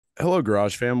Hello,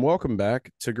 Garage fam. Welcome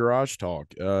back to Garage Talk.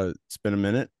 It's been a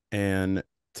minute, and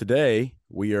today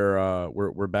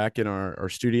we're back in our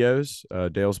studios.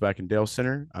 Dale's back in Dale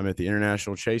Center. I'm at the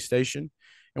International Chase Station,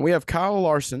 and we have Kyle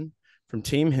Larson from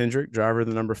Team Hendrick, driver of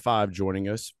the number 5, joining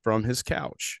us from his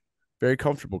couch. Very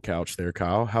comfortable couch there,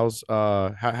 Kyle. How's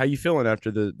how you feeling after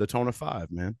the Tona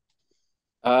 5, man?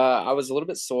 I was a little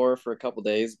bit sore for a couple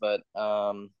days, but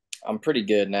I'm pretty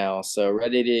good now. So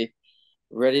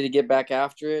ready to get back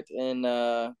after it, and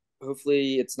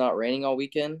hopefully it's not raining all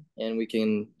weekend, and we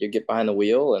can you get behind the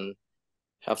wheel and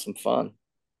have some fun.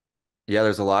 Yeah,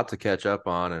 there's a lot to catch up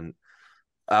on, and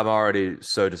I'm already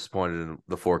so disappointed in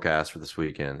the forecast for this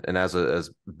weekend. And as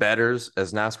betters,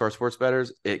 as NASCAR sports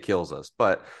betters, it kills us.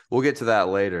 But we'll get to that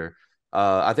later.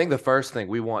 I think the first thing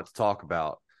we want to talk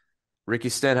about, Ricky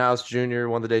Stenhouse Jr.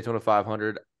 won the Daytona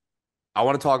 500. I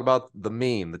want to talk about the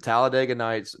meme, the Talladega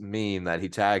Nights meme that he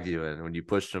tagged you in when you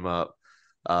pushed him up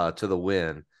to the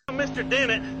win. Mr.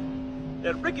 Dennett,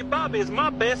 that Ricky Bobby is my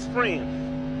best friend,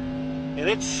 and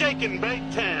it's shaking big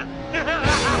time.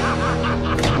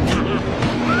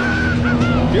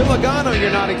 If you're Logano,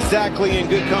 you're not exactly in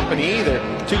good company either.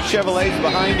 Two Chevrolets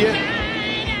behind you.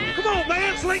 Come on,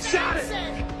 man, slingshot it.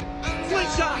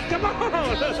 Slingshot, come on.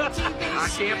 I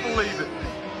can't believe it.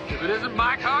 If it isn't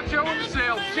Mike Honcho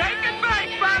himself, shake and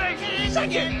bake, buddy.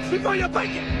 Shake it before you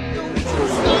bake it.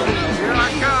 Here I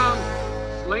come.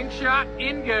 Slingshot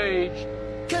engaged.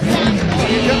 Here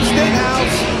comes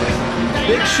Stenhouse.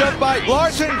 Big shove by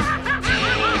Larson.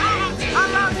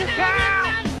 I love you,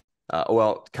 Cal.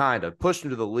 Well, kind of pushed him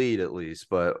to the lead at least.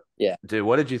 But Yeah. dude,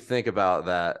 what did you think about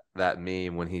that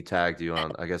meme when he tagged you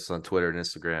on, I guess, on Twitter and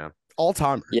Instagram? All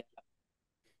timer. Yeah.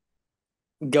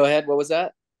 Go ahead. What was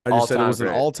that? I just said it All-time was an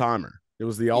great. all timer. It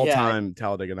was the all time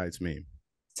Talladega Nights meme.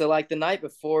 So like the night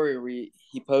before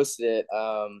he posted it,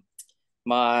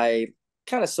 my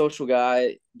kind of social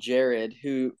guy Jared,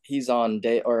 who he's on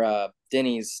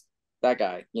Denny's, that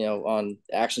guy, on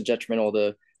Action Detrimental,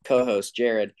 the co-host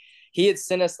Jared, he had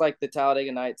sent us like the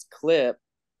Talladega Nights clip,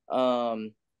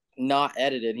 not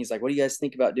edited. He's like, "What do you guys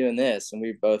think about doing this?" And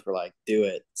we both were like, "Do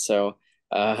it." So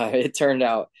it turned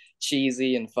out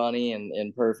cheesy and funny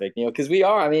and perfect, because we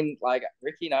are. I mean, like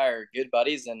Ricky and I are good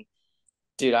buddies, and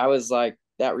dude, I was like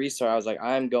that restart. I was like,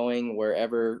 I'm going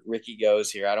wherever Ricky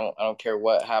goes here. I don't care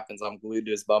what happens. I'm glued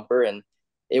to his bumper, and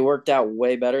it worked out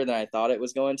way better than I thought it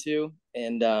was going to.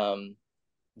 And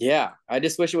yeah, I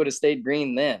just wish it would have stayed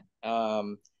green then.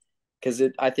 Because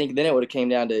I think then it would have came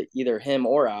down to either him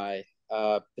or I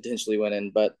potentially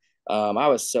winning. But I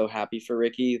was so happy for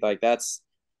Ricky. Like that's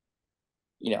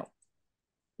you know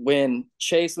when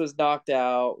Chase was knocked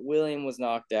out, William was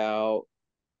knocked out.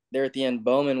 There at the end,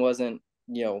 Bowman wasn't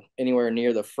anywhere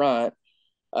near the front.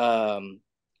 Um,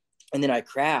 and then I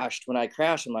crashed. When I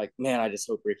crashed, I'm like, man, I just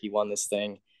hope Ricky won this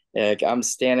thing. Like I'm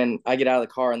standing, I get out of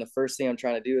the car, and the first thing I'm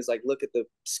trying to do is like look at the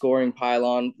scoring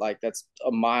pylon, like that's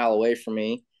a mile away from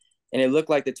me, and it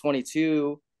looked like the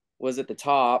 22 was at the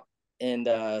top, and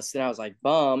so then I was like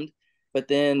bummed, but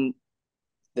then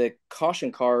the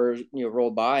caution car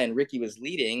rolled by, and Ricky was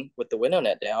leading with the window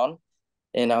net down,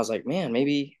 and I was like, man,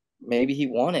 maybe he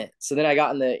won it. So then I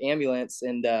got in the ambulance,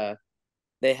 and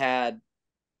they had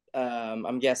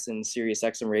I'm guessing Sirius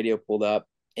XM radio pulled up,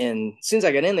 and as soon as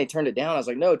I got in, they turned it down. I was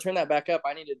like, no, turn that back up.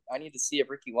 I need to see if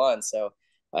Ricky won. So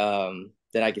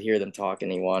then I could hear them talk,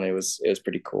 and he won. It was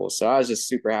pretty cool. So I was just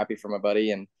super happy for my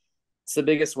buddy, and it's the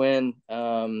biggest win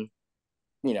in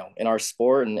our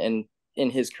sport and in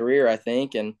his career, I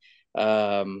think. And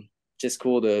just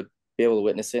cool to be able to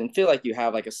witness it and feel like you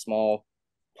have like a small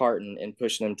part in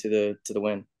pushing them to the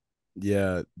win.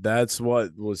 Yeah, that's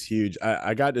what was huge.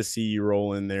 I got to see you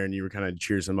roll in there and you were kind of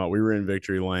cheers him up. We were in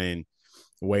victory lane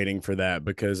waiting for that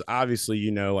because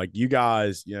obviously, like you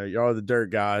guys, you're the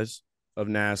dirt guys of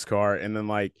NASCAR. And then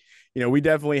we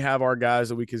definitely have our guys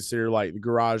that we consider like the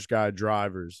garage guy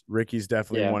drivers. Ricky's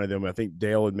definitely one of them. I think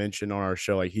Dale had mentioned on our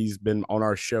show, like he's been on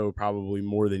our show probably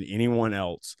more than anyone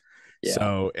else. Yeah.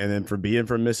 So, and then for being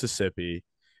from Mississippi,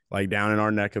 like down in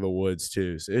our neck of the woods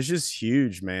too. So it's just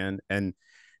huge, man. And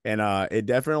it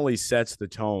definitely sets the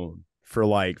tone for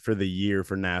the year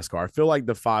for NASCAR. I feel like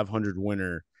the 500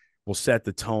 winner will set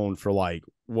the tone for like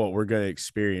what we're going to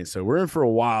experience. So we're in for a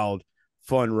wild,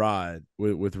 fun ride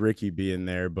with Ricky being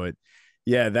there. But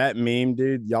yeah, that meme,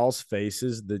 dude, y'all's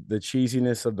faces, the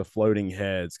cheesiness of the floating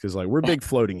heads, because like we're big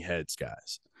floating heads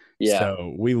guys. Yeah.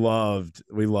 So we loved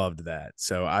that.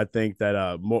 So I think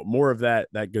that more of that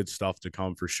good stuff to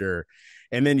come for sure.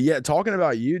 And then talking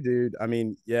about you, dude. I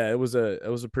mean, yeah, it was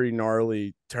a pretty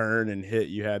gnarly turn and hit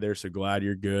you had there. So glad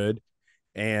you're good.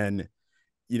 And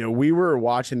we were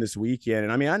watching this weekend,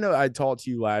 and I mean, I know I talked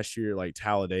to you last year, like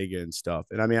Talladega and stuff.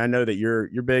 And I mean, I know that you're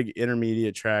big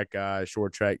intermediate track guy,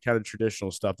 short track, kind of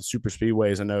traditional stuff. The super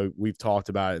speedways, I know we've talked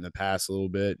about it in the past a little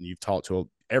bit, and you've talked to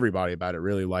everybody about it.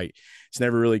 Really, like it's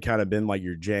never really kind of been like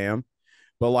your jam,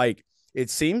 but like it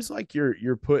seems like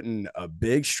you're putting a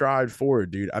big stride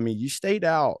forward, dude. I mean, you stayed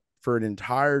out for an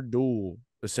entire duel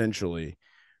essentially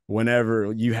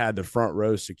whenever you had the front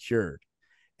row secured.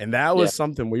 And that Yeah. was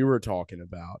something we were talking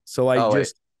about. So like Oh, wait.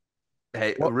 just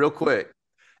Hey, what real quick.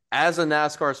 As a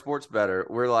NASCAR sports bettor,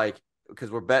 we're like, because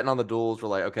we're betting on the duels, we're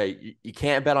like, okay, you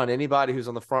can't bet on anybody who's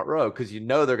on the front row because they're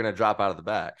going to drop out of the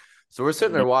back. So we're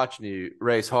sitting there watching you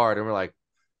race hard, and we're like,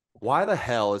 why the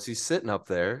hell is he sitting up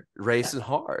there racing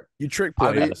hard? you trick I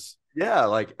played mean, us. yeah,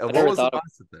 like I what never was the thought of.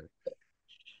 mindset there?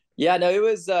 Yeah, no, it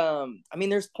was. I mean,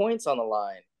 there's points on the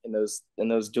line in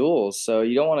those duels, so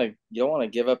you don't want to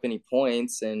give up any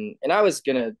points. And I was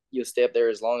gonna stay up there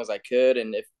as long as I could.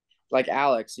 And if like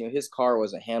Alex, his car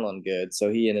wasn't handling good,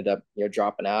 so he ended up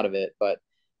dropping out of it. But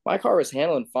my car was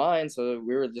handling fine, so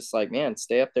we were just like, man,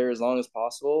 stay up there as long as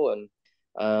possible,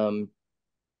 and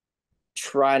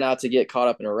try not to get caught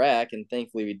up in a wreck. And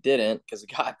thankfully we didn't, because it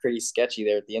got pretty sketchy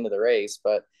there at the end of the race.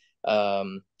 But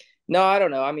no, I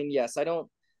don't know. I mean, yes, I don't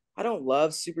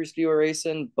love super speedway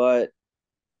racing, but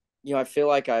I feel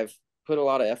like I've put a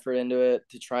lot of effort into it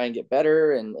to try and get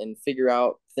better and figure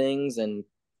out things. And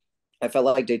I felt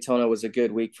like Daytona was a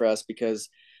good week for us because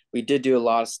we did do a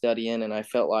lot of studying, and I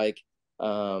felt like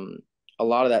a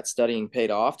lot of that studying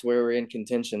paid off to where we're in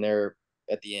contention there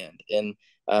at the end. And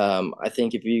I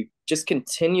think if you just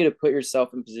continue to put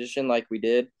yourself in position like we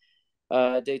did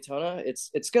Daytona,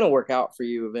 it's going to work out for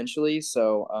you eventually.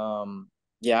 So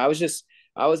yeah, I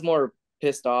was more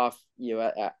pissed off,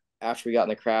 after we got in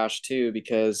the crash too,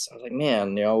 because I was like,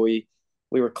 man, we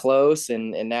were close,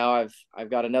 and now I've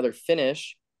got another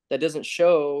finish that doesn't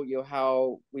show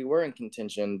how we were in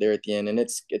contention there at the end, and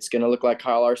it's going to look like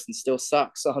Kyle Larson still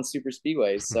sucks on super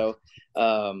speedways. So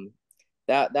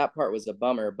that part was a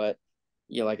bummer, but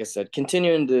like I said,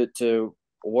 continuing to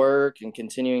work and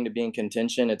continuing to be in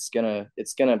contention, it's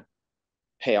gonna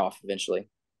pay off eventually.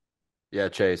 Yeah,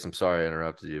 Chase, I'm sorry I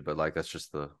interrupted you, but like that's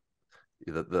just the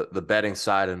betting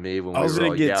side of me when I we was were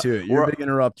gonna all get yeah, to it. You're a big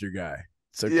interrupter guy.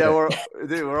 It's okay. yeah,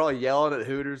 we're all yelling at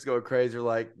Hooters, going crazy. We're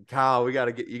like, Kyle, you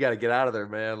gotta get out of there,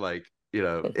 man. Like,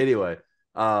 anyway,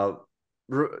 uh,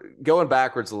 going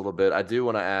backwards a little bit, I do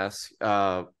want to ask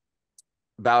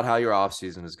about how your off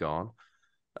season has gone.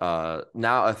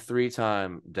 Now a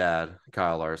 3-time dad,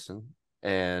 Kyle Larson,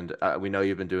 and we know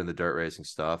you've been doing the dirt racing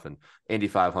stuff, and Indy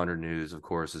 500 news, of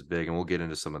course, is big, and we'll get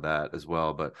into some of that as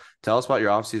well. But tell us about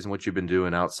your off season, what you've been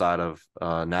doing outside of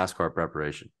NASCAR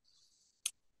preparation.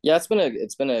 Yeah,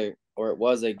 it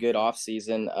was a good off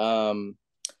season.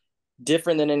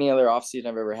 Different than any other off season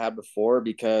I've ever had before,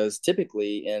 because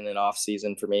typically in an off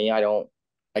season for me,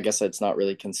 I guess it's not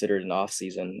really considered an off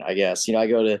season. I guess, I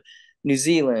go to New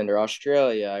Zealand or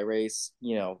Australia. I race,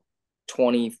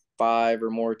 25 or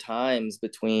more times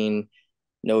between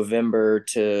November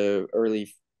to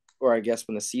early, or I guess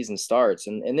when the season starts.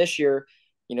 And this year,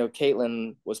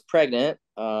 Caitlin was pregnant.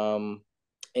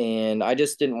 And I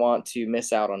just didn't want to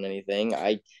miss out on anything.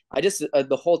 I just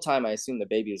the whole time I assumed the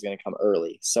baby was going to come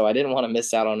early, so I didn't want to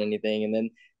miss out on anything. And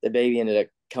then the baby ended up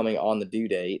coming on the due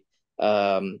date.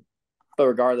 But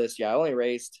regardless, yeah, I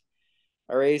raced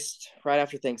right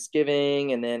after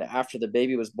Thanksgiving, and then after the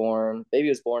baby was born. Baby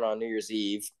was born on New Year's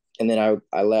Eve, and then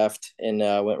I left and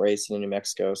went racing in New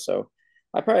Mexico. So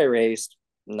I probably raced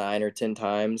 9 or 10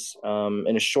 times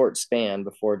in a short span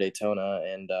before Daytona.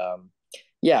 And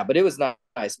yeah, but it was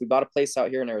nice. We bought a place out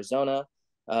here in Arizona.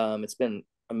 It's been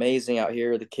amazing out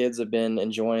here. The kids have been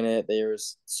enjoying it.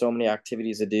 There's so many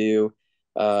activities to do.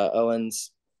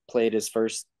 Owens played his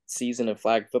first season of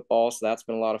flag football, so that's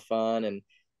been a lot of fun. And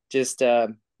just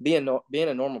being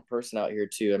a normal person out here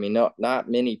too. I mean, not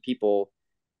many people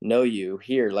know you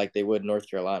here like they would in North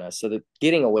Carolina. So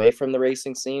getting away from the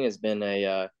racing scene has been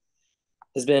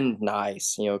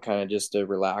nice. Kind of just to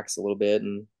relax a little bit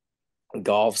and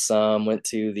golf some. Went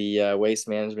to the Waste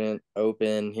Management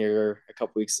Open here a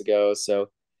couple weeks ago. So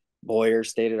Boyer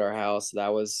stayed at our house.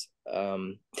 That was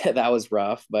that was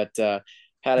rough, but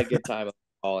had a good time.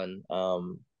 And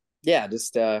yeah,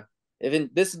 just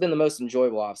even this has been the most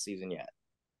enjoyable off season yet.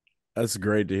 That's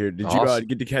great to hear. Did you Awesome.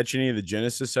 get to catch any of the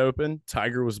Genesis Open?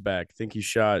 Tiger was back. I think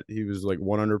he was like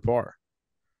 1 under par.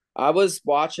 I was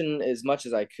watching as much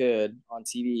as I could on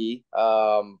TV.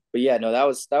 But yeah, no, that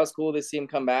was cool to see him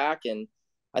come back. And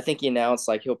I think he announced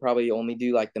like he'll probably only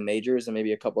do like the majors and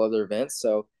maybe a couple other events.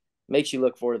 So makes you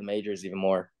look forward to the majors even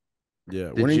more. Yeah.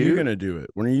 Did When are you you? gonna do it?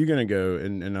 When are you gonna go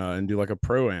and do like a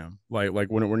pro-am? Like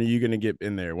when are you gonna get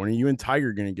in there? When are you and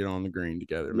Tiger gonna get on the green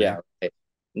together, man? Yeah. Right.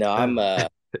 No,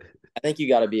 I think you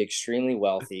got to be extremely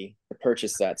wealthy to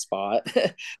purchase that spot,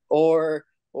 or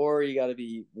you got to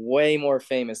be way more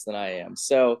famous than I am.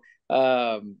 So,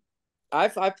 I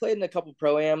played in a couple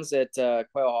pro-ams at Quail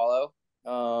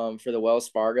Hollow for the Wells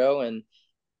Fargo, and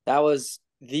that was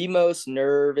the most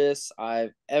nervous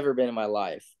I've ever been in my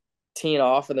life. Teeing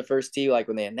off in the first tee, like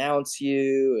when they announce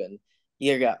you, and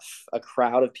you got a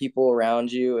crowd of people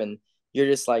around you, and you're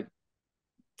just like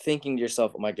thinking to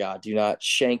yourself, "Oh my God, do not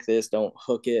shank this, don't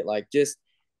hook it, like just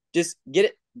get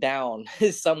it down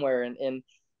somewhere." And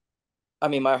I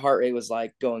mean, my heart rate was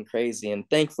like going crazy, and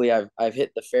thankfully, I've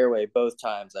hit the fairway both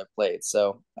times I've played.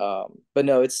 So, but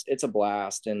no, it's a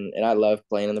blast, and I love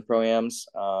playing in the pro-ams.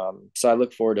 So I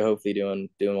look forward to hopefully doing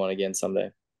one again someday.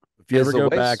 If you Is ever the go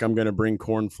back, waste? I'm gonna bring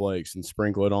cornflakes and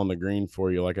sprinkle it on the green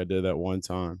for you, like I did that one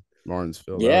time,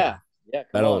 Martinsville. Yeah, yeah,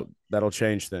 come on. That'll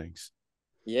change things.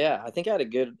 Yeah, I think I had a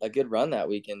good run that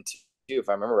weekend too, if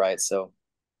I remember right. So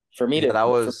for me Yeah, to that for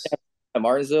was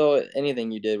Martinsville,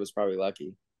 anything you did was probably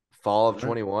lucky. fall of All right.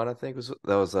 21. I think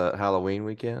was a Halloween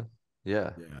weekend.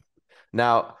 Yeah. Yeah.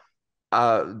 Now,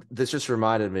 this just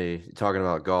reminded me talking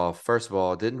about golf. First of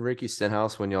all, didn't Ricky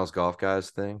Stenhouse win y'all's golf guys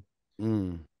thing?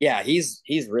 Mm. Yeah, he's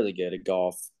really good at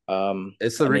golf.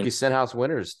 It's the I mean, Ricky Stenhouse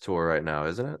Winners Tour right now,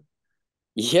 isn't it?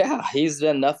 yeah, he's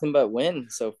done nothing but win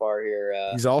so far here.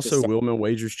 He's To also start. Willman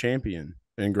Wagers champion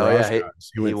in Oh Garage yeah,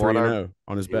 Guys. He he went won 3-0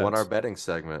 on his he won our bets. betting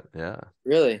segment. Yeah.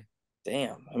 Really,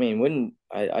 damn. I mean, wouldn't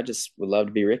I just would love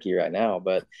to be Ricky right now,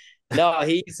 but no,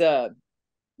 he's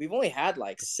we've only had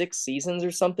like 6 seasons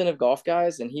or something of golf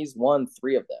guys, and he's won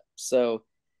 3 of them. So,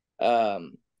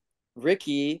 um,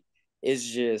 Ricky is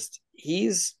just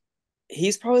he's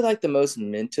probably like the most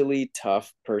mentally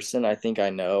tough person I think I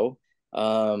know.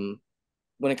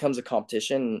 When it comes to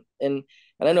competition, and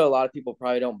I know a lot of people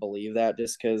probably don't believe that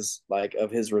just because like of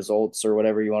his results or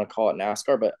whatever you want to call it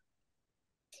NASCAR, but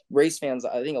race fans,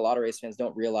 I think a lot of race fans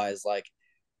don't realize like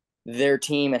their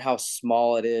team and how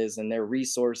small it is and their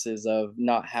resources of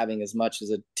not having as much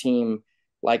as a team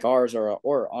like ours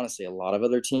or honestly a lot of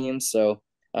other teams. So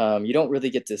you don't really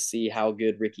get to see how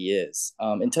good Ricky is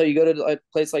until you go to a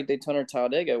place like Daytona or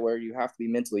Talladega where you have to be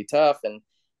mentally tough and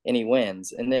he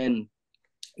wins. And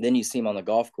then you see him on the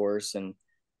golf course and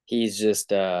he's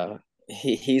just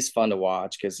he's fun to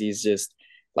watch because he's just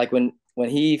like when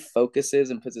he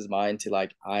focuses and puts his mind to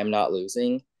like I'm not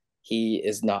losing, he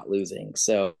is not losing.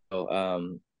 So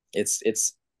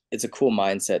it's a cool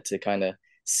mindset to kind of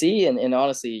see and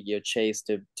honestly chase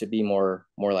to be more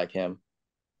like him.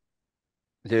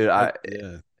 Dude,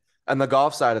 Yeah. on the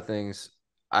golf side of things,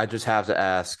 I just have to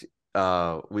ask,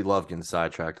 we love getting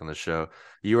sidetracked on the show.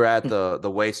 You were at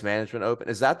the Waste Management Open.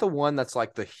 Is that the one that's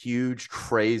like the huge,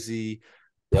 crazy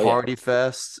Oh yeah, party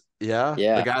fest? Yeah. The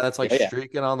yeah, guy that's like oh yeah,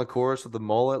 streaking on the course with the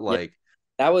mullet, yeah. like,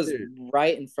 That was dude.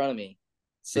 right in front of me.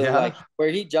 So Yeah. like where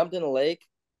he jumped in the lake,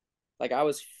 like I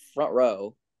was front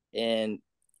row and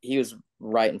he was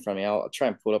right in front of me. I'll try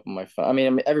and pull it up on my phone. I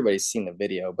mean, everybody's seen the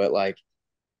video, but like,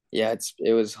 yeah,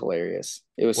 it was hilarious.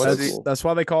 It was What's so the cool. That's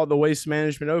why they call it the Waste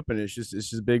Management Open. It's just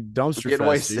a big dumpster Getting fest. You're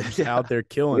wasted. just Yeah. out there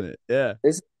killing it. Yeah.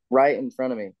 This is right in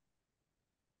front of me.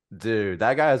 Dude,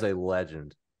 that guy is a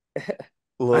legend. I have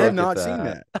Look at not seen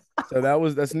that. So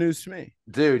that's news to me.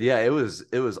 Dude, yeah, it was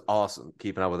awesome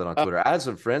keeping up with it on Uh, Twitter. I had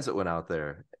some friends that went out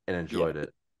there and yeah, enjoyed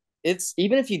it. it's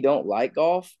even if you don't like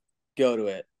golf, go to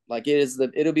it. Like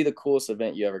it'll be the coolest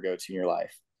event you ever go to in your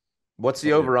life. What's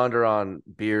the Oh, yeah. over under on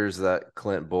beers that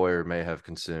Clint Boyer may have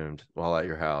consumed while at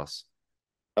your house?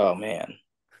 Oh man.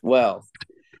 Well,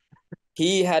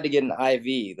 he had to get an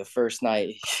IV the first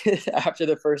night after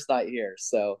the first night here.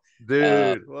 So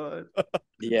uh Dude, what?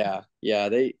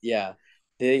 they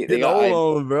Getting got old IV.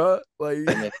 on him, bro. Like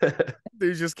I mean,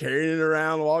 dude's just carrying it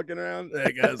around, walking around.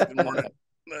 Hey guys, good morning.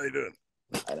 How you doing?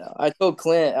 I know. I told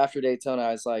Clint after Daytona,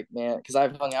 I was like, man, because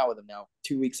I've hung out with him now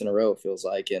 2 weeks in a row, it feels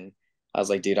like, and I was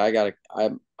like, dude, I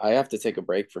have to take a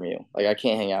break from you. Like, I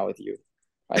can't hang out with you.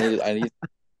 I need to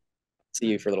see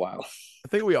you for a little while. I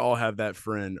think we all have that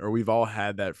friend, or we've all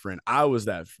had that friend. I was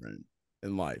that friend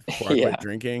in life. Before I Yeah. quit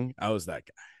drinking, I was that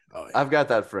guy. Oh yeah. I've got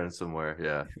that friend somewhere.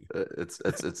 Yeah. It's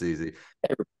easy.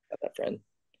 Everybody got that friend.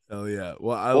 Oh yeah.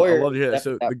 Well, I Boyer, love to hear that.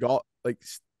 So definitely- the golf, like,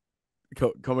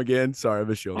 come again. Sorry, I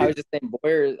missed you. I was just saying,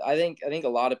 Boyer. I think a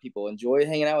lot of people enjoy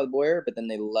hanging out with Boyer, but then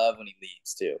they love when he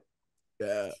leaves too.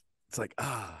 Yeah. It's like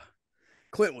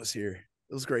Clint was here.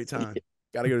 It was a great time.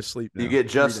 Got to go to sleep now. You get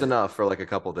just Every day. enough for like a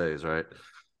couple days, right?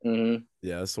 Mm-hmm.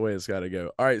 Yeah, that's the way it's got to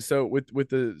go. All right, so with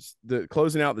the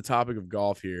closing out the topic of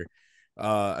golf here,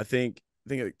 I think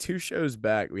like 2 shows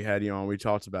back we had you on. We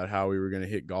talked about how we were going to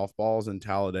hit golf balls in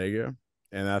Talladega,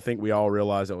 and I think we all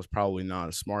realized that was probably not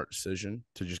a smart decision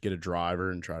to just get a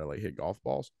driver and try to like hit golf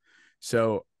balls.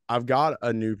 So I've got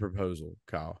a new proposal,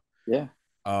 Kyle. Yeah.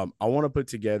 I want to put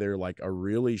together like a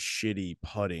really shitty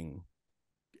putting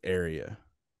area,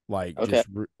 like Okay. just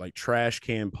like trash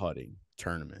can putting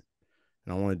tournament,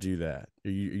 and I want to do that. Are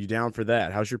you down for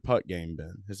that? How's your putt game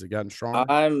been? Has it gotten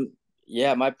stronger?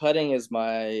 Yeah, my putting is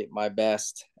my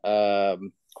best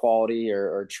quality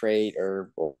or trait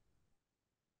or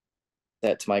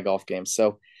that to my golf game.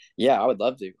 So yeah, I would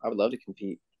love to. I would love to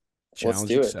compete. Let's Challenge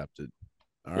do it. accepted.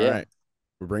 All Yeah. right,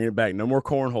 we're bringing it back. No more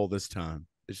cornhole this time.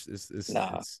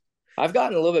 Nah. It's I've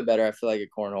gotten a little bit better, I feel like, at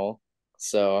cornhole.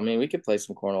 So I mean we could play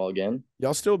some cornhole again.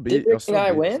 Did y'all Rick and still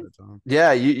I beat us win? that time.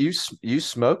 Yeah, you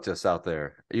smoked us out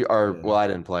there. Yeah. I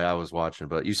didn't play. I was watching,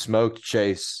 but you smoked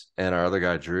Chase and our other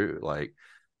guy Drew. Like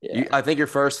Yeah. I think your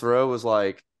first throw was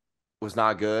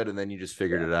not good, and then you just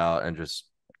figured it out and just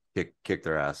kicked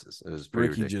their asses. It was pretty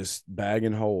Ricky ridiculous. just bag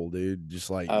and hold, dude. Just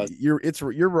like I was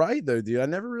you're right though, dude. I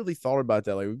never really thought about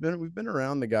that. Like we've been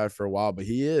around the guy for a while, but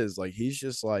he's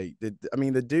just like I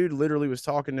mean, the dude literally was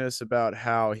talking to us about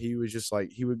how he was just like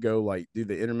he would go like do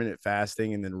the intermittent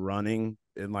fasting and then running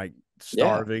and like yeah.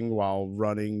 starving while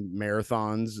running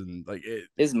marathons and like it.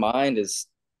 His mind is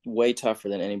way tougher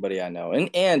than anybody I know.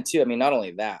 And too, I mean, not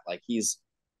only that, like he's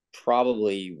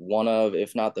probably one of,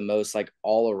 if not the most like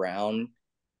all around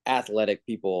athletic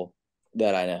people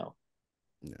that I know.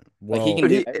 Yeah. Like he Well, can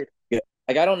do everything.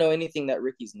 Like I don't know anything that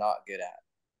Ricky's not good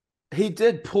at. He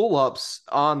did pull-ups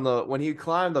on when he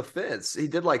climbed the fence. He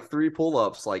did like 3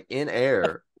 pull-ups like in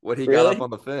air when he got up Really? on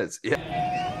the fence. Yeah.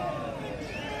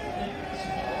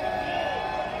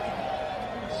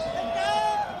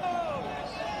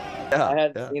 I Yeah.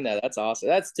 hadn't Yeah. seen that. That's awesome.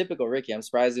 That's typical Ricky. I'm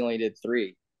surprised he only did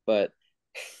 3, but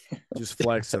just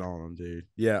flexing on him, dude.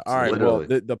 Yeah. All right. Well,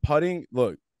 Literally. the putting.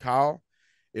 Look, Kyle.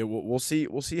 We'll see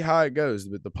how it goes.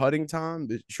 But the putting time,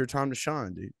 it's your time to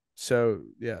shine, dude. So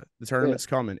yeah, the yeah. tournament's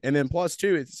coming, and then plus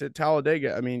two, it's at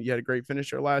Talladega. I mean, you had a great finish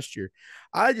there last year.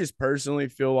 I just personally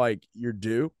feel like you're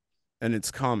due, and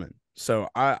it's coming. So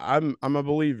I'm a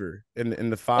believer in the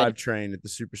Thank 5 train at the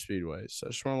super speedway. So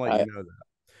I just want to let I you know that.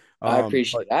 I But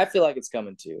appreciate it. I feel like it's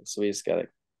coming too. So we just gotta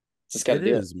it do it.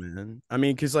 is, man. I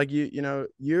mean, because like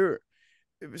you're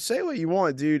say what you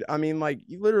want, dude. I mean, like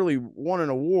you literally won an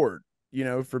award,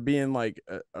 for being like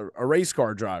a race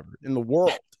car driver in the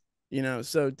world,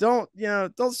 So don't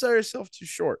sell yourself too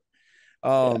short.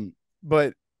 Yeah.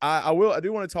 But I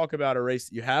do want to talk about a race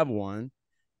that you have won,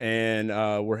 and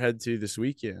we're headed to this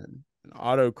weekend, an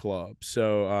auto club.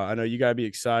 So I know you gotta be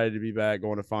excited to be back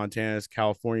going to Fontana's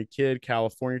California kid,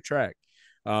 California track.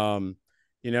 And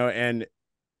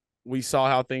we saw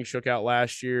how things shook out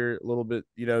last year a little bit.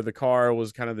 The car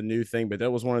was kind of the new thing, but that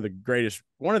was one of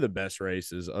the best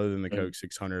races other than the Mm. Coke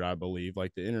 600, I believe.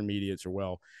 Like the intermediates are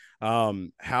well.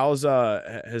 Has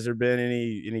there been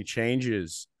any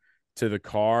changes to the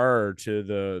car or to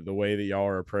the way that y'all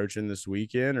are approaching this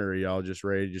weekend, or are y'all just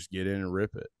ready to just get in and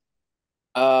rip it?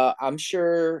 I'm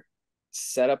sure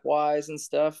setup wise and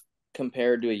stuff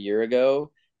compared to a year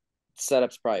ago,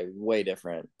 setup's probably way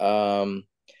different.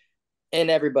 And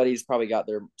everybody's probably got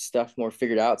their stuff more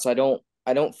figured out. So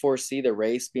I don't foresee the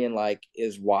race being like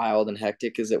as wild and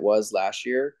hectic as it was last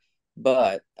year.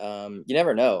 But you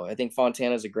never know. I think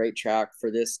Fontana is a great track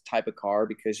for this type of car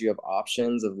because you have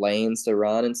options of lanes to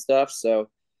run and stuff. So,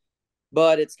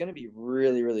 but it's going to be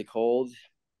really, really cold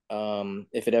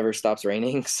if it ever stops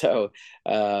raining. So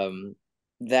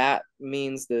that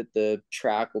means that the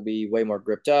track will be way more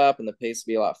gripped up and the pace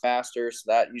will be a lot faster.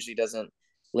 So that usually doesn't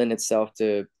lend itself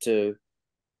to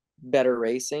better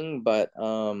racing, but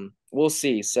we'll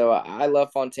see. So I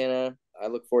love Fontana. I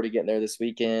look forward to getting there this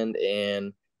weekend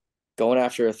and going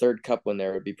after a third cup win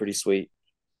there would be pretty sweet.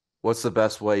 What's the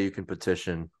best way you can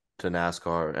petition to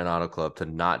NASCAR and Auto Club to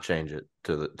not change it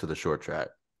to the short track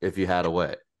if you had a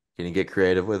way? Can you get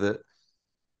creative with it?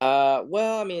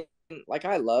 Well, I mean, like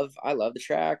I love the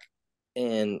track,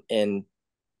 and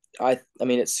I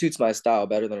mean it suits my style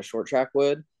better than a short track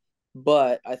would.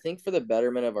 But I think for the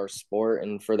betterment of our sport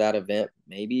and for that event,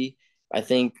 maybe I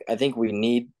think we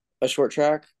need a short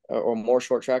track or more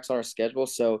short tracks on our schedule.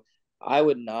 So I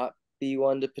would not be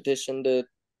one to petition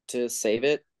to save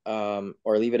it or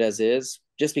leave it as is,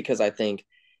 just because I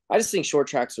just think short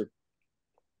tracks are,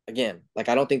 again, like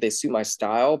I don't think they suit my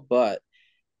style, but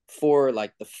for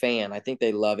like the fan, I think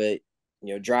they love it.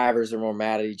 Drivers are more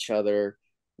mad at each other.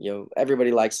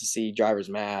 Everybody likes to see drivers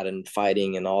mad and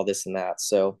fighting and all this and that.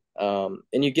 So,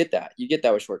 and you get that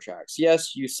with short tracks.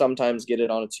 Yes, you sometimes get it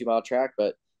on a 2 mile track,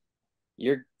 but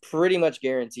you're pretty much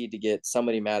guaranteed to get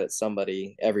somebody mad at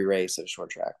somebody every race at a short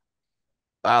track.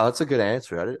 Wow, that's a good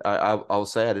answer. I will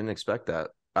say I didn't expect that.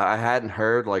 I hadn't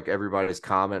heard like everybody's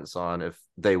comments on if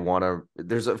they want to.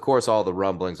 There's of course all the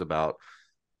rumblings about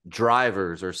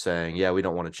drivers are saying, yeah, we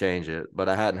don't want to change it, but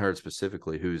I hadn't heard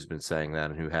specifically who's been saying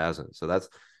that and who hasn't. So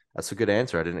that's a good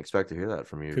answer. I didn't expect to hear that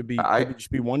from you. Could be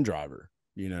just be one driver,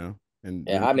 and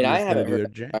Yeah, I mean, they're just going to do their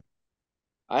jam.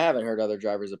 I haven't heard other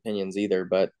drivers' opinions either,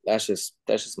 but that's just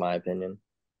my opinion.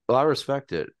 Well, I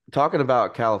respect it. Talking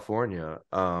about California,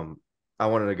 I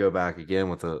wanted to go back again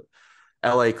with the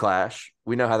LA Clash.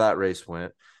 We know how that race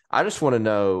went. I just want to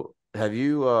know, have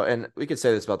you, and we could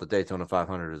say this about the Daytona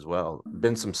 500 as well,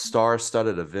 been some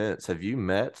star-studded events. Have you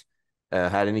met,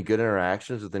 had any good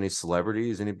interactions with any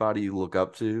celebrities, anybody you look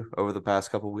up to over the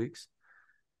past couple of weeks?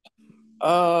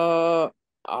 I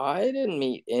didn't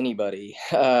meet anybody.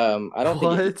 I don't think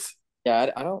What?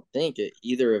 yeah, I don't think at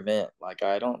either event, like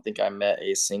I don't think I met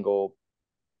a single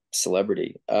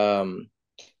celebrity.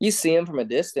 You see them from a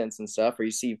distance and stuff, or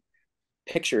you see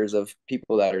pictures of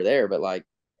people that are there, but like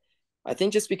I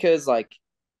think just because like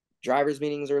drivers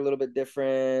meetings are a little bit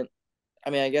different.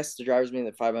 I mean, I guess the drivers meeting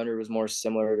at 500 was more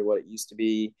similar to what it used to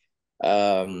be.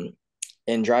 Um,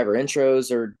 and driver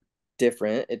intros are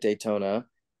different at Daytona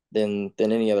than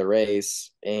any other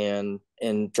race, and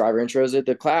driver intros at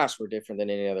the Clash were different than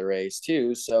any other race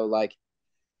too. So like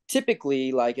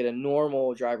typically, like at a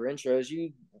normal driver intros,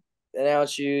 you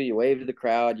announce you wave to the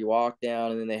crowd, you walk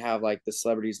down, and then they have like the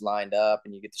celebrities lined up,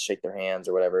 and you get to shake their hands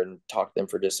or whatever and talk to them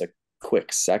for just a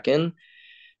quick second.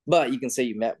 But you can say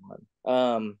you met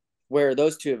one. Where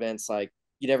those two events, like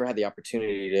you never had the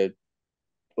opportunity to,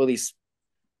 well, at least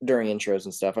during intros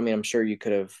and stuff. I mean, I'm sure you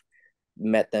could have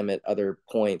met them at other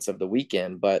points of the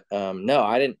weekend, but no,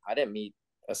 I didn't meet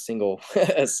a single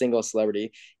a single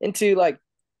celebrity. And two, like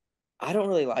I don't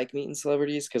really like meeting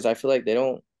celebrities because I feel like they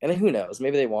don't, and who knows,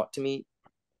 maybe they want to meet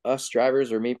us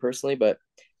drivers or me personally, but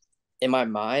in my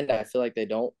mind, I feel like they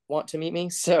don't want to meet me.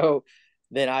 So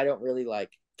then I don't really like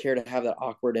care to have that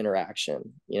awkward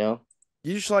interaction, you know?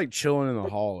 You just like chilling in the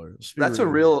hauler. Let's be That's a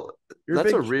real. real, You're a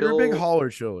that's a big, you're a big real, hauler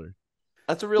chiller.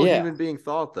 that's a real Yeah. human being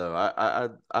thought, though.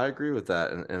 I agree with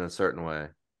that in a certain way.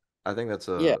 I think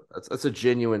Yeah. that's a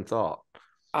genuine thought.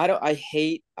 I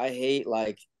hate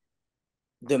like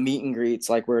the meet and greets,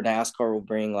 like where NASCAR will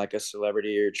bring like a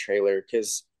celebrity or a trailer.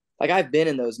 Cause like I've been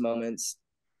in those moments,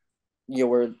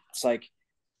 where it's like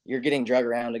you're getting drug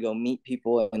around to go meet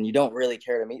people and you don't really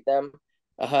care to meet them.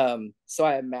 So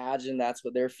I imagine that's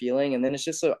what they're feeling. And then it's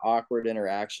just an awkward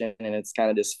interaction and it's kind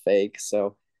of just fake.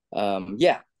 So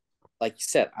yeah, like you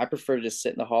said, I prefer to just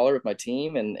sit in the hauler with my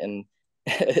team and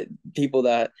people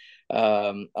that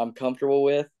I'm comfortable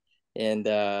with, and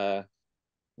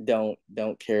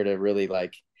don't care to really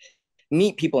like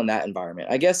meet people in that environment.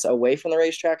 I guess away from the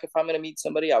racetrack, if I'm going to meet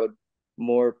somebody, I would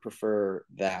more prefer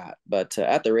that. But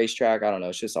at the racetrack, I don't know.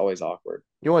 It's just always awkward.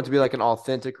 You want it to be like an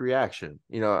authentic reaction,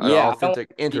 an Yeah, I don't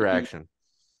authentic interaction.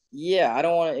 yeah, I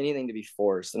don't want anything to be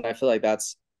forced, and I feel like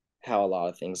that's how a lot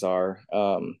of things are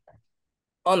on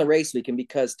the race weekend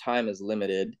because time is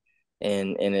limited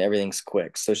and everything's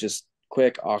quick. So it's just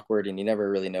quick, awkward, and you never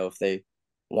really know if they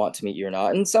want to meet you or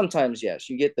not. And sometimes, yes,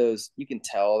 you get those. You can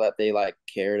tell that they like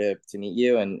care to meet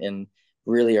you and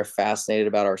really are fascinated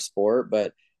about our sport.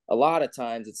 But a lot of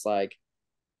times, it's like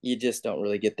you just don't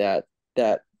really get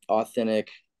that authentic,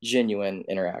 genuine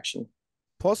interaction.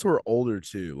 Plus, we're older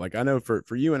too. Like I know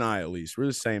for you and I at least, we're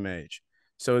the same age.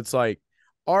 So it's like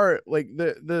our like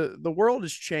the world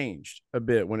has changed a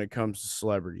bit when it comes to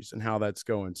celebrities and how that's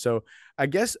going. So I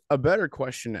guess a better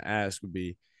question to ask would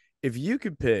be if you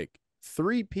could pick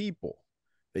three people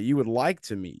that you would like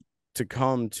to meet to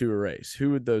come to a race,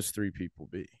 who would those three people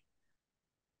be?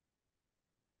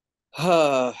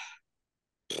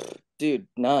 Dude,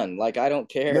 none. Like I don't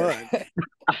care. None.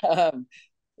 um,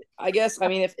 I guess I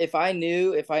mean if I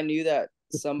knew that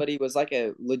somebody was like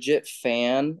a legit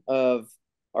fan of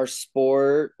our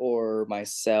sport or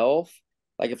myself,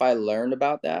 like if I learned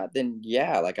about that, then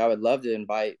yeah, like I would love to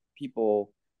invite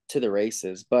people to the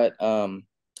races. But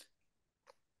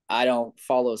I don't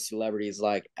follow celebrities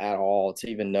like at all to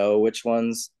even know which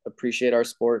ones appreciate our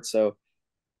sport. So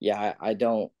yeah, I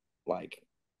don't like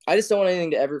I just don't want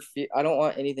anything to ever feel I don't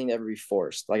want anything to ever be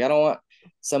forced. Like I don't want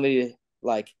somebody to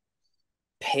like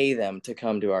pay them to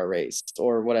come to our race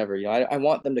or whatever. I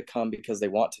want them to come because they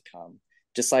want to come.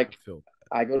 Just I like feel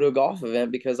I go to a golf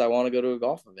event because I want to go to a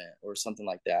golf event or something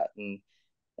like that. And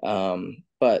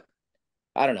but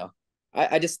I don't know.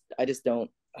 I just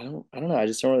don't I don't know. I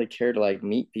just don't really care to like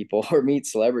meet people or meet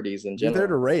celebrities in You're there to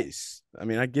general. race. I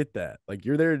mean, I get that. Like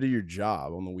you're there to do your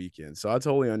job on the weekend. So I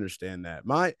totally understand that.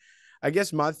 I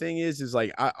guess my thing is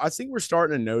like I think we're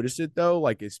starting to notice it though,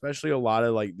 like especially a lot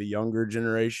of like the younger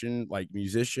generation, like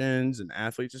musicians and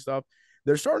athletes and stuff.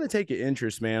 They're starting to take an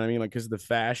interest, man. I mean, like because of the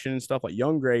fashion and stuff, like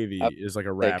Young I Gravy would is like a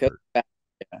say 'cause- rapper.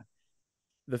 yeah.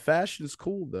 The fashion's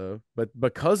cool though, but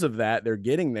because of that, they're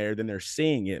getting there, then they're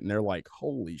seeing it and they're like,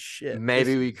 holy shit,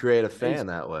 Maybe this we create a is amazing. fan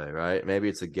that way, right? Maybe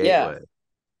it's a Yeah. gateway.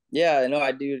 Yeah, no,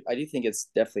 I do think it's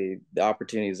definitely the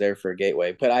opportunity is there for a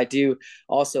gateway. But I do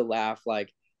also laugh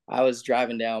like I was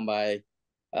driving down by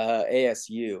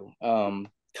ASU a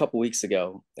couple weeks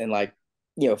ago and like,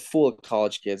 full of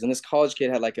college kids. And this college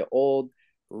kid had like an old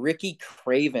Ricky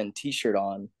Craven t-shirt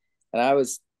on. And I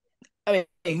mean,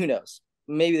 who knows?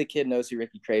 Maybe the kid knows who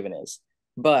Ricky Craven is.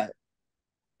 But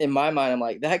in my mind, I'm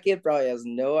like, that kid probably has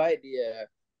no idea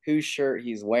whose shirt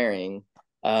he's wearing.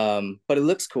 But it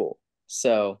looks cool.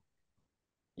 So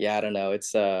yeah, I don't know.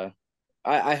 It's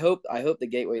I hope the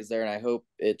gateway's there and I hope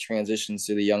it transitions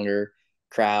to the younger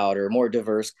crowd or more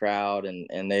diverse crowd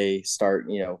and they start,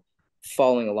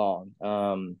 following along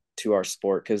to our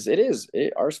sport because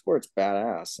our sport's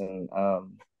badass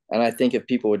and I think if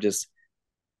people would just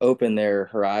open their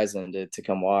horizon to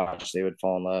come watch, they would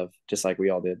fall in love just like we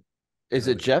all did. Is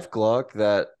it Jeff Gluck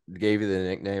that gave you the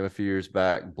nickname a few years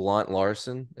back, Blunt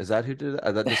Larson? Is that who did it?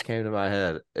 That just came to my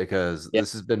head because Yeah,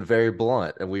 this has been very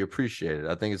blunt and we appreciate it.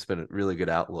 I think it's been a really good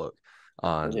outlook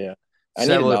on yeah. I need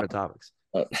to several not. different topics.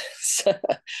 I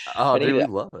Oh, need dude, we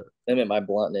to love it. limit my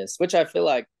bluntness, which I feel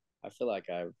like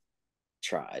I've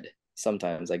tried.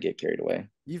 Sometimes I get carried away.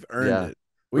 You've earned Yeah, it.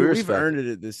 we We've respect earned it.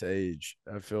 it at this age.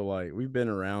 I feel like we've been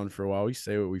around for a while. We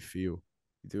say what we feel.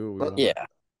 We do what we Let, want. Yeah,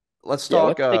 let's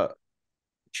yeah. talk.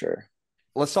 Sure.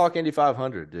 Let's talk Indy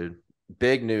 500, dude.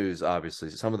 Big news, obviously.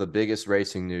 Some of the biggest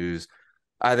racing news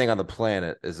I think on the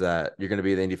planet is that you're going to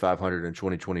be the Indy 500 in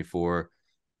 2024.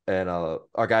 And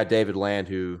our guy David Land,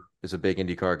 who is a big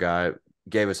IndyCar guy,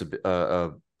 gave us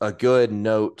a good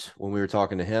note when we were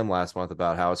talking to him last month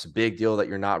about how it's a big deal that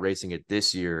you're not racing it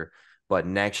this year, but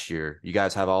next year. You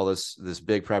guys have all this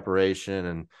big preparation,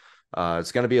 and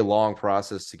it's going to be a long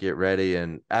process to get ready.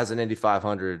 And as an Indy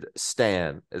 500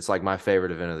 stan, it's like my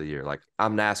favorite event of the year. Like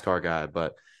I'm a NASCAR guy,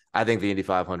 but I think the Indy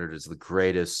 500 is the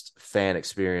greatest fan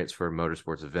experience for a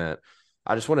motorsports event.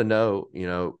 I just want to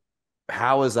know,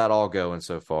 how is that all going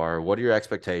so far? What are your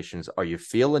expectations? Are you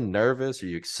feeling nervous? Are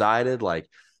you excited? Like,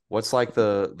 what's like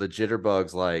the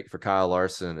jitterbugs like for Kyle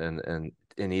Larson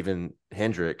and even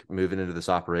Hendrick moving into this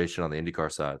operation on the IndyCar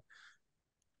side?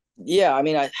 Yeah, I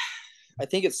mean, I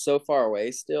think it's so far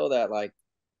away still that like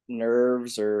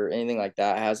nerves or anything like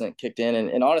that hasn't kicked in.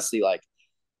 And honestly, like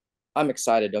I'm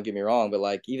excited, don't get me wrong, but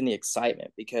like even the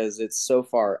excitement because it's so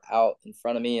far out in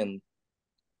front of me and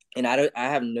I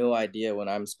have no idea when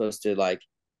I'm supposed to like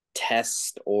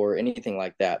test or anything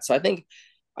like that. So I think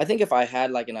if I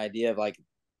had like an idea of like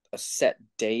a set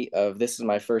date of this is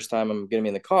my first time I'm gonna be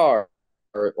in the car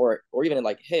or even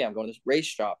like, hey, I'm going to this race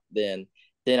shop, then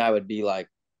I would be like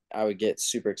I would get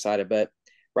super excited. But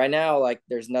right now, like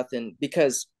there's nothing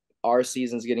because our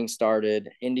season's getting started.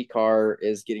 IndyCar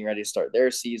is getting ready to start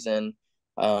their season.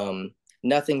 Um,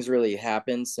 Nothing's really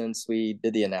happened since we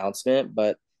did the announcement,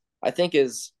 but I think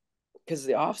is because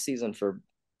the off season for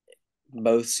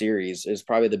both series is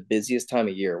probably the busiest time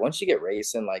of year. Once you get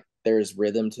racing, like there's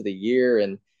rhythm to the year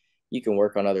and you can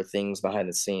work on other things behind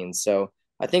the scenes. So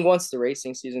I think once the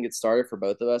racing season gets started for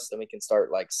both of us, then we can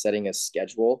start like setting a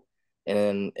schedule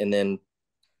and then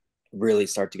really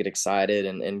start to get excited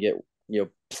and get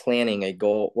planning a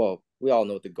goal. Well, we all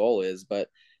know what the goal is, but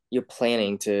you're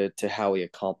planning to how we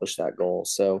accomplish that goal.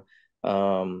 So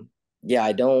yeah,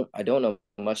 I don't know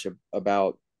much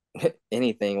about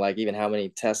anything like even how many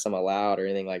tests I'm allowed or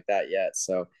anything like that yet.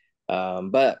 So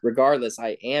but regardless,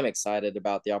 I am excited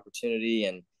about the opportunity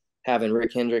and having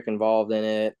Rick Hendrick involved in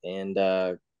it and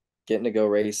getting to go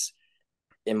race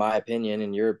in my opinion,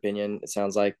 in your opinion, it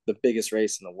sounds like the biggest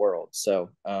race in the world. So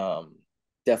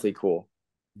definitely cool.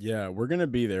 Yeah, we're gonna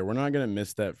be there. We're not gonna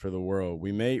miss that for the world.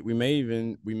 We may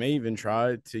even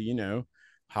try to,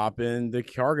 hop in the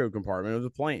cargo compartment of the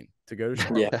plane to go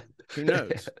to Yeah. Charlotte. Who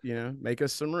knows? Make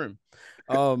us some room.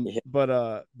 Yeah.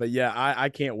 But yeah, I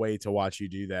can't wait to watch you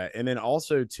do that. And then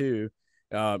also too,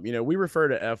 we refer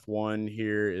to F1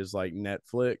 here as like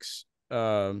Netflix,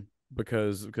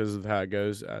 because of how it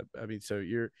goes. I mean, so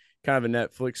you're kind of a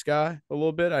Netflix guy a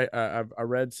little bit. I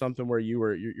read something where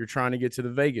you're trying to get to the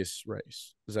Vegas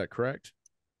race. Is that correct?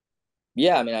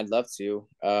 Yeah, I mean, I'd love to,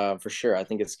 for sure. I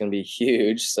think it's going to be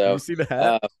huge. Did you So, see the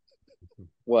hat? uh,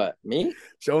 what, me?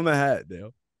 Show him the hat,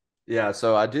 Dale. Yeah,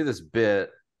 so I do this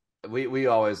bit. We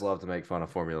always love to make fun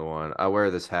of Formula One. I wear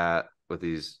this hat with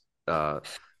these.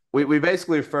 We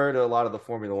basically refer to a lot of the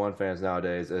Formula One fans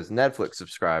nowadays as Netflix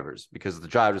subscribers because of the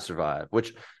Drive to Survive.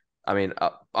 Which, I mean,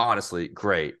 honestly,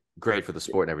 great for the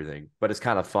sport and everything. But it's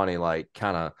kind of funny, like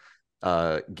kind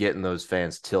of getting those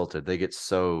fans tilted. They get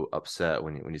so upset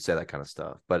when you say that kind of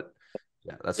stuff. But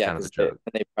yeah, that's Yeah, kind of the because joke.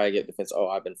 they probably get defense. Oh,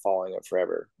 I've been following it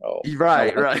forever. Oh, how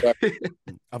Right, long? right.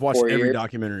 I've watched 4 every years.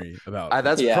 documentary about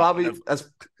That's Yeah, probably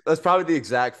that's probably the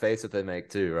exact face that they make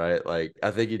too, right? Like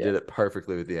I think you yeah, did it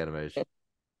perfectly with the animation.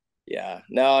 yeah.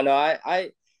 No.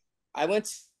 I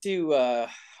went to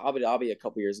Abu Dhabi a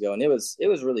couple years ago, and it was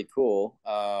really cool.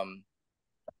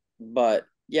 But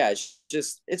yeah, it's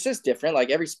just different. Like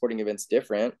every sporting event's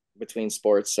different between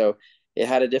sports, so it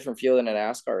had a different feel than a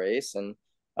NASCAR race. And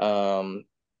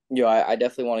I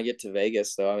definitely want to get to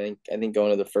Vegas. So I think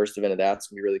going to the first event of that's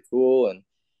gonna be really cool. And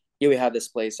we have this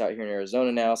place out here in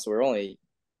Arizona now, so we're only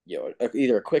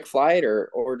either a quick flight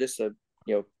or just a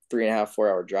 3.5 4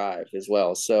 hour drive as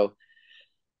well. So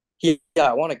yeah,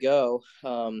 I want to go.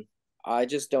 I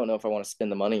just don't know if I want to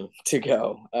spend the money to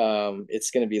go. It's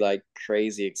going to be like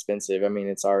crazy expensive. I mean,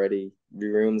 it's already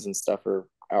rooms and stuff are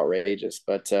outrageous,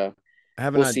 but I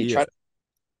have an we'll see. idea. Try to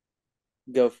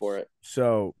go for it.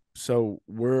 So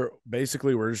we're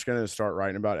just gonna start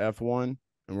writing about F1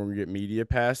 and we're gonna get media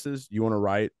passes. You want to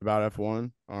write about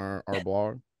F1 on our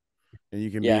blog and you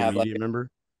can Yeah, be a have like media member.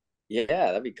 yeah,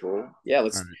 that'd be cool. Yeah, All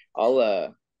let's. right.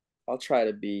 I'll try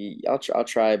to be. I'll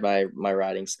try my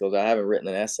writing skills. I haven't written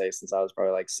an essay since I was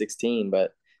probably like 16,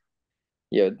 but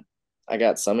you know, I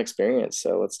got some experience,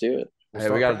 so let's do it. We'll Hey,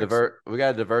 we start gotta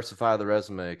practicing. diversify the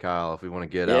resume, Kyle, if we want to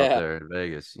get out Yeah, there in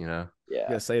Vegas. You yeah.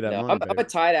 gotta save that No, money, I'm baby. a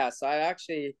tight ass.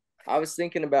 I was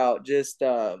thinking about just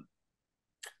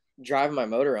driving my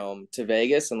motorhome to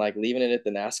Vegas and like leaving it at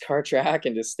the NASCAR track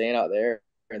and just staying out there.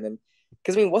 And then,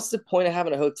 because I mean, what's the point of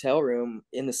having a hotel room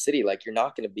in the city? Like, you're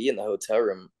not going to be in the hotel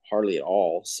room hardly at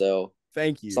all. So,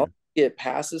 Thank as long you. as you get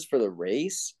passes for the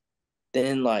race,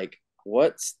 then like,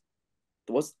 what's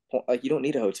the point? Like, you don't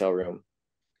need a hotel room.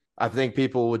 I think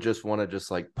people would just want to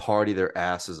just like party their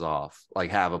asses off,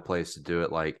 like have a place to do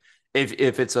it. Like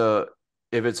if it's a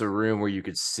room where you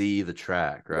could see the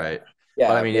track, Yeah, right?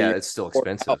 But I yeah, mean, but yeah, you're it's still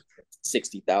expensive.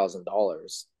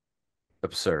 $60,000.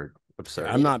 Absurd. Yeah, Absurd.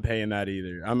 I'm not paying that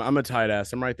either. I'm a tight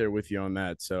ass. I'm right there with you on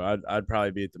that. So I'd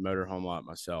probably be at the motorhome lot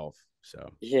myself.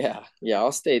 So Yeah,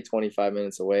 I'll stay 25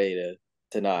 minutes away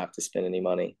to not have to spend any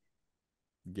money.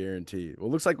 guaranteed.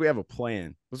 Well, looks like we have a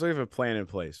plan. Looks like we have a plan in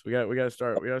place. We gotta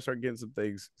start getting some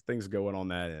things going on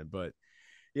that end. But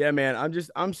yeah, man,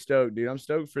 I'm stoked, dude. I'm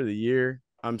stoked for the year.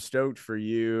 I'm stoked for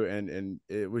you, and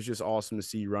it was just awesome to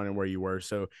see you running where you were.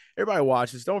 So everybody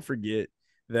watches. Don't forget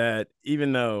that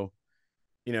even though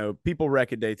people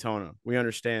wreck at Daytona, we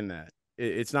understand that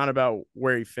it's not about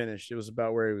where he finished; it was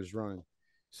about where he was running.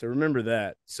 So remember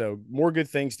that. So more good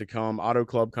things to come. Auto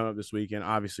Club coming up this weekend.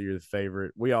 Obviously, you're the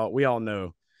favorite. We all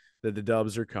know that the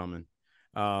Dubs are coming.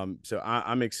 So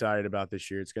I'm excited about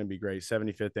this year. It's going to be great.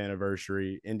 75th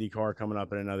anniversary, IndyCar coming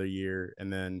up in another year,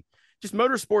 and then just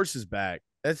motorsports is back.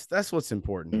 That's what's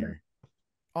important here,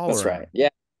 all That's around. right.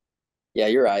 Yeah,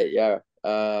 you're right. Yeah.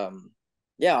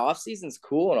 Yeah, off season's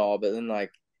cool and all, but then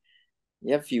like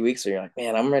you have a few weeks where you're like,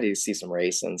 man, I'm ready to see some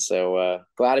racing. So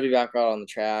glad to be back out on the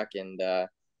track and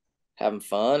having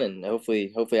fun and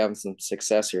hopefully having some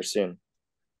success here soon.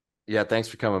 Yeah, thanks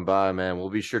for coming by, man.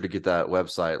 We'll be sure to get that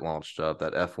website launched up,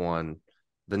 that F1,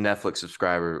 the Netflix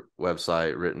subscriber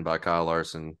website written by Kyle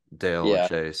Larson, Dale, and Yeah.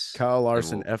 Chase. Kyle And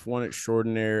Larson, we'll F1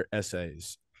 Extraordinaire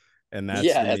Essays, and that's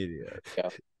the Yeah. media. Yeah.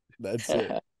 That's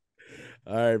it.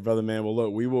 All right, brother, man. Well,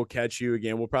 look, we will catch you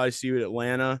again. We'll probably see you at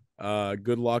Atlanta.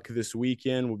 Good luck this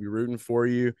weekend. We'll be rooting for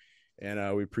you,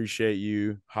 and we appreciate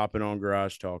you hopping on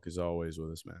Garage Talk as always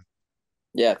with us, man.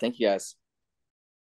 Yeah. Thank you guys.